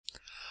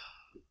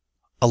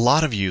A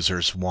lot of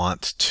users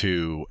want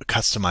to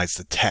customize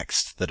the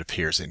text that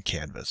appears in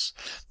Canvas,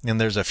 and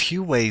there's a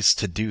few ways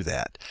to do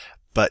that,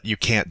 but you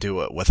can't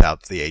do it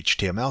without the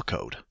HTML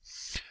code.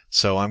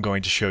 So I'm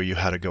going to show you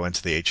how to go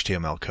into the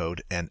HTML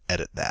code and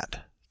edit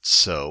that.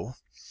 So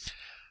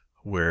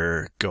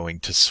we're going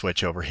to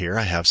switch over here.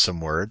 I have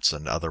some words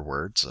and other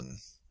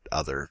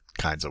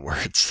kinds of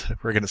words.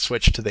 We're going to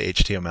switch to the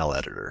HTML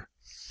editor.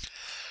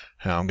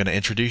 Now I'm going to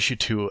introduce you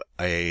to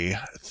a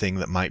thing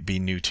that might be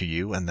new to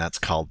you, and that's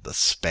called the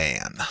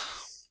span.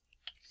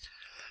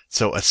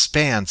 So a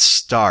span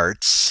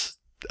starts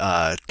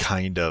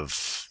kind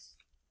of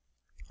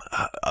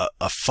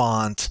a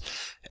font,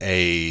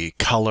 a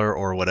color,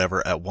 or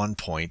whatever at one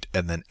point,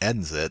 and then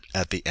ends it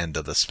at the end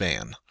of the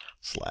span,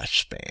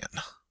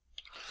 /span.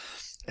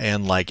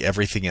 And like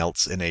everything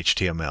else in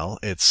HTML,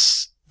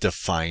 it's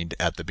defined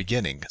at the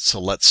beginning.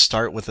 So let's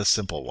start with a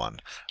simple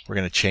one. We're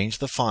going to change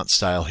the font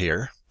style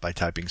here by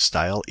typing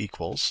style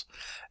equals,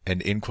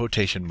 and in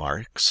quotation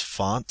marks,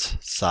 font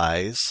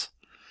size,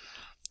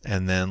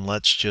 and then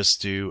let's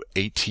just do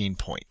 18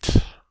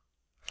 point.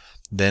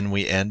 Then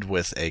we end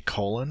with a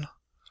colon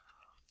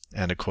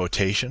and a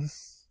quotation.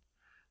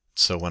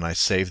 So when I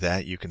save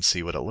that, you can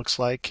see what it looks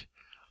like.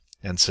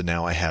 And so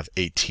now I have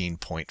 18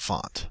 point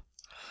font.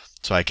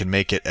 So I can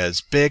make it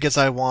as big as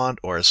I want,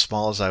 or as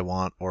small as I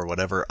want, or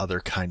whatever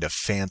other kind of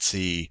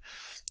fancy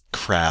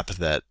crap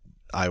that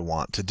I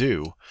want to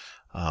do.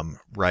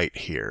 Right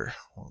here.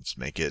 Let's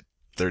make it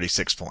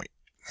 36 point.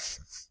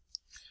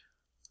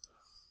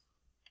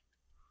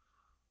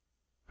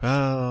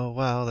 Oh,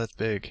 wow, that's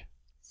big.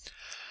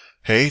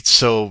 Okay,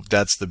 so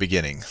that's the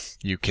beginning.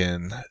 You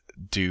can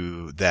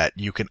do that.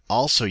 You can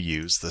also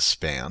use the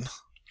span.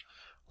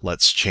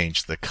 Let's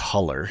change the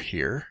color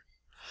here.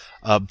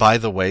 By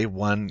the way,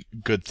 one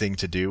good thing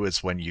to do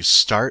is when you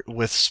start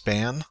with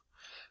span,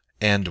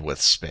 end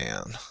with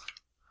span.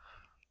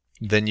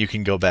 Then you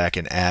can go back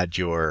and add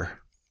your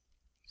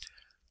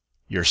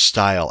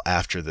style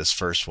after this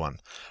first one.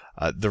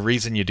 The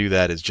reason you do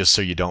that is just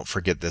so you don't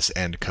forget this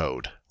end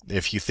code.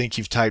 If you think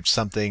you've typed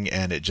something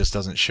and it just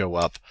doesn't show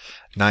up,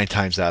 9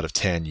 times out of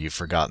 10 you've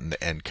forgotten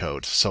the end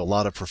code. So a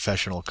lot of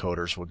professional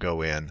coders will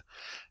go in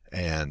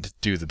and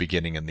do the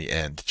beginning and the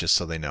end just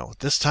so they know.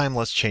 This time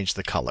let's change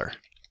the color.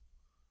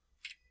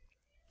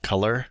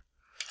 Color.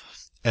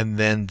 And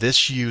then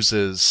this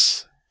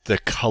uses the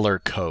color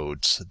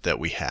codes that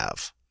we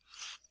have.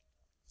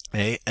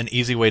 Okay, an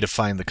easy way to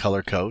find the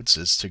color codes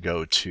is to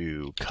go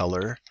to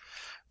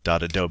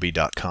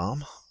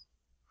color.adobe.com.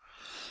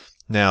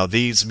 Now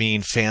these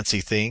mean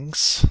fancy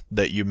things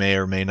that you may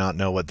or may not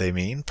know what they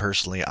mean.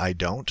 Personally, I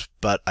don't,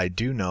 but I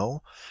do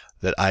know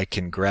that I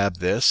can grab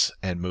this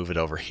and move it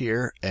over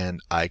here,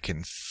 and I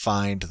can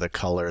find the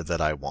color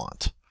that I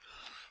want.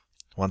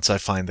 Once I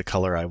find the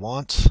color I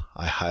want,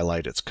 I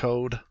highlight its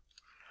code,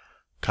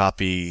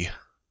 copy,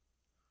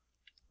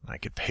 I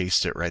could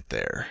paste it right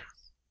there.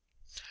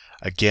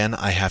 Again,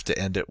 I have to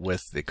end it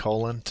with the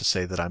colon to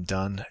say that I'm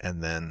done,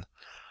 and then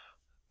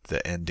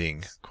the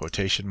ending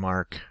quotation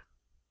mark.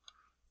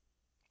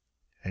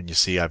 And you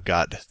see I've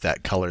got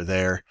that color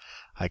there.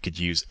 I could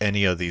use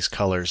any of these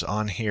colors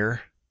on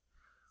here.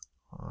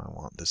 I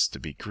want this to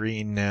be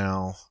green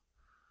now.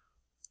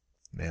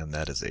 Man,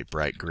 that is a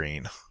bright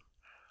green.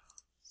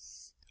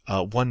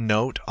 One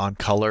note on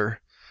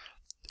color,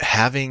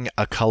 having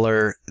a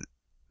color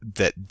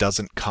that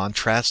doesn't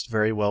contrast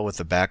very well with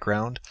the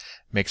background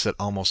makes it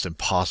almost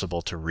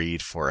impossible to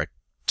read for a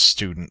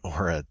student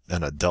or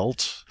an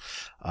adult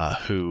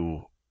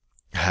who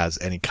has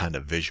any kind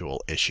of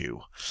visual issue.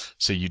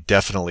 So you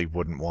definitely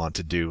wouldn't want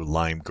to do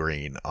lime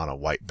green on a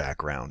white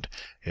background.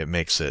 It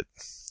makes it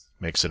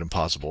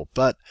impossible.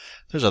 But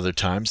there's other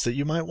times that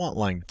you might want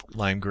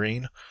lime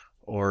green,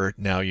 or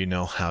now you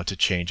know how to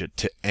change it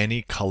to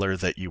any color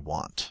that you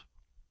want.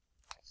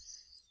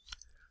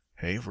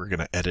 Okay, we're going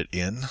to edit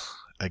in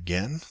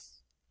again.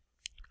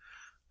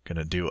 Going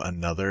to do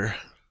another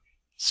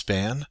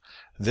span.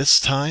 This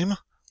time,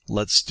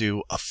 let's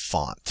do a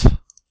font.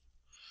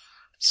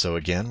 So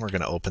again, we're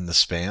going to open the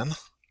span.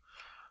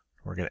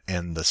 We're going to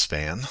end the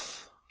span.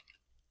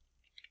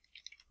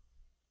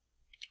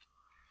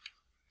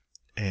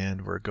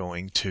 And we're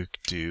going to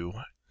do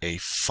a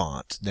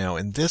font. Now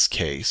in this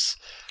case,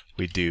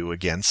 we do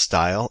again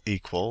style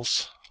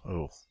equals.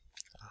 Oh,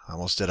 I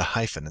almost did a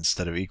hyphen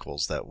instead of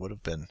equals. That would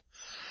have been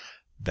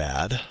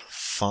bad.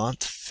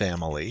 Font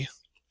family.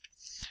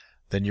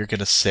 Then you're going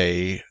to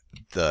say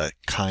the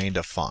kind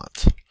of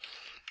font.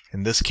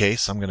 In this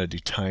case, I'm going to do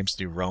Times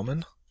New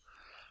Roman.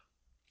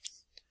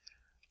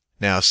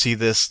 Now see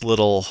this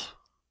little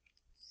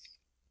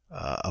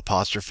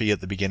apostrophe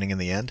at the beginning and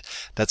the end?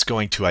 That's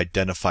going to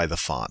identify the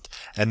font.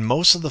 And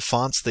most of the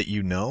fonts that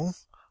you know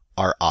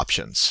are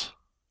options.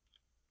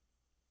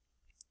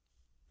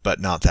 But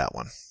not that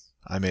one.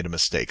 I made a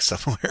mistake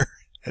somewhere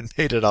and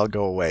made it all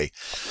go away.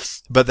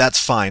 But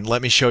that's fine.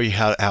 Let me show you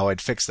how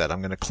I'd fix that.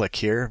 I'm going to click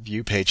here,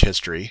 View Page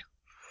History.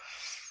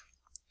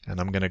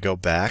 And I'm going to go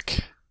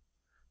back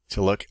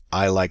to look.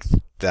 I like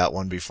that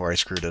one before I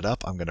screwed it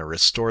up. I'm going to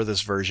restore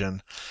this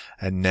version,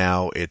 and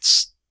now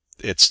it's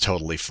it's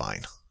totally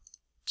fine.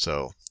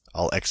 So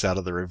I'll X out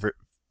of the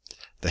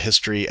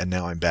history, and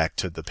now I'm back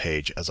to the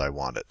page as I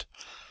want it.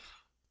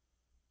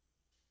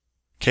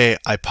 Okay,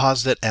 I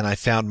paused it and I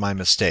found my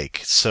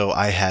mistake. So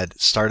I had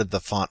started the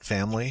font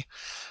family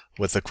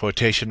with the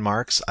quotation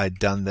marks. I'd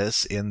done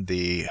this in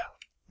the,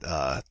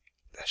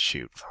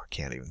 shoot, I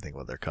can't even think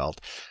what they're called,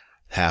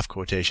 half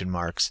quotation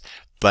marks,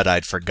 but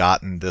I'd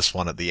forgotten this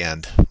one at the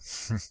end.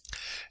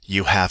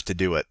 You have to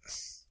do it.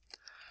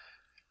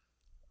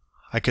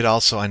 I could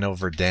also, I know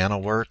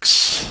Verdana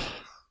works.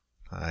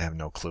 I have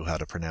no clue how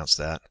to pronounce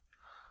that.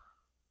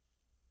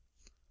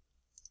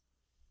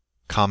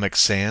 Comic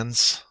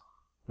Sans,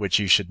 which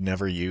you should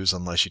never use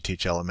unless you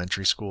teach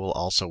elementary school,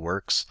 also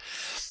works.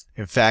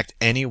 In fact,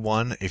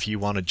 anyone, if you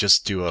want to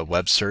just do a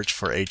web search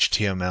for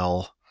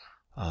HTML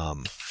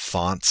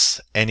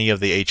fonts, any of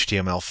the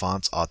HTML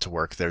fonts ought to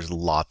work. There's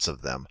lots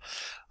of them.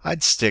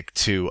 I'd stick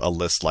to a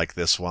list like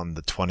this one,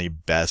 the 20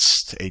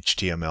 best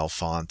HTML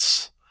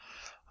fonts,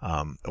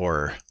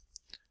 or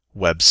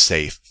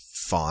Websafe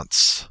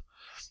fonts.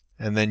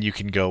 And then you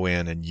can go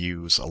in and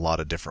use a lot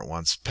of different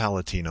ones.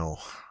 Palatino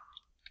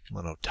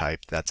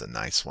Linotype, that's a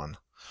nice one.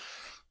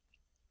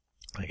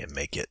 I can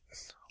make it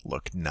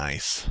look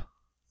nice.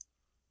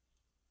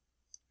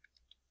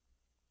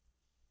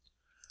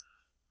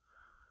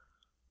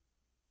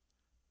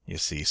 You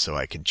see, so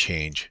I can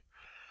change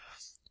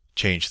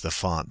the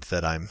font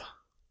that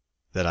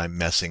I'm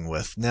messing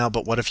with. Now,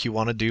 but what if you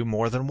want to do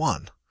more than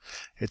one?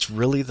 It's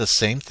really the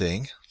same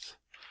thing.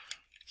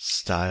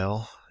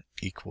 Style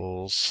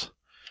equals,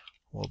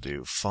 we'll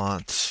do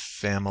font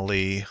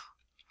family,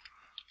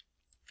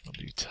 we'll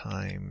do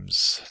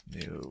Times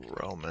New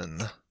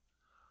Roman.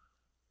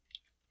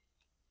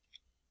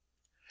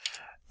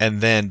 And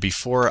then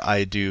before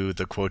I do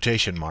the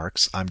quotation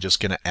marks, I'm just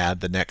going to add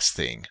the next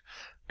thing.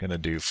 I'm going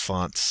to do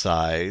font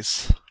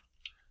size. I'm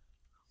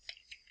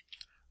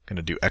going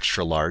to do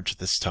extra large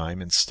this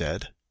time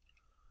instead.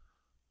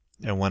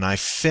 And when I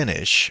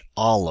finish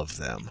all of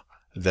them,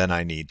 then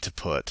I need to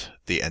put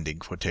the ending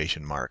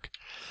quotation mark.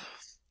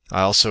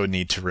 I also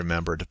need to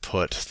remember to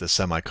put the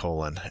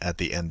semicolon at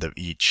the end of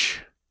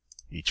each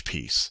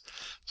piece.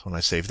 So when I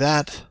save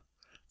that,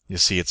 you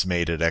see it's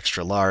made it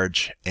extra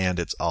large, and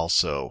it's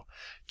also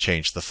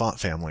changed the font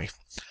family.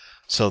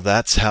 So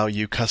that's how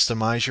you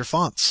customize your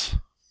fonts.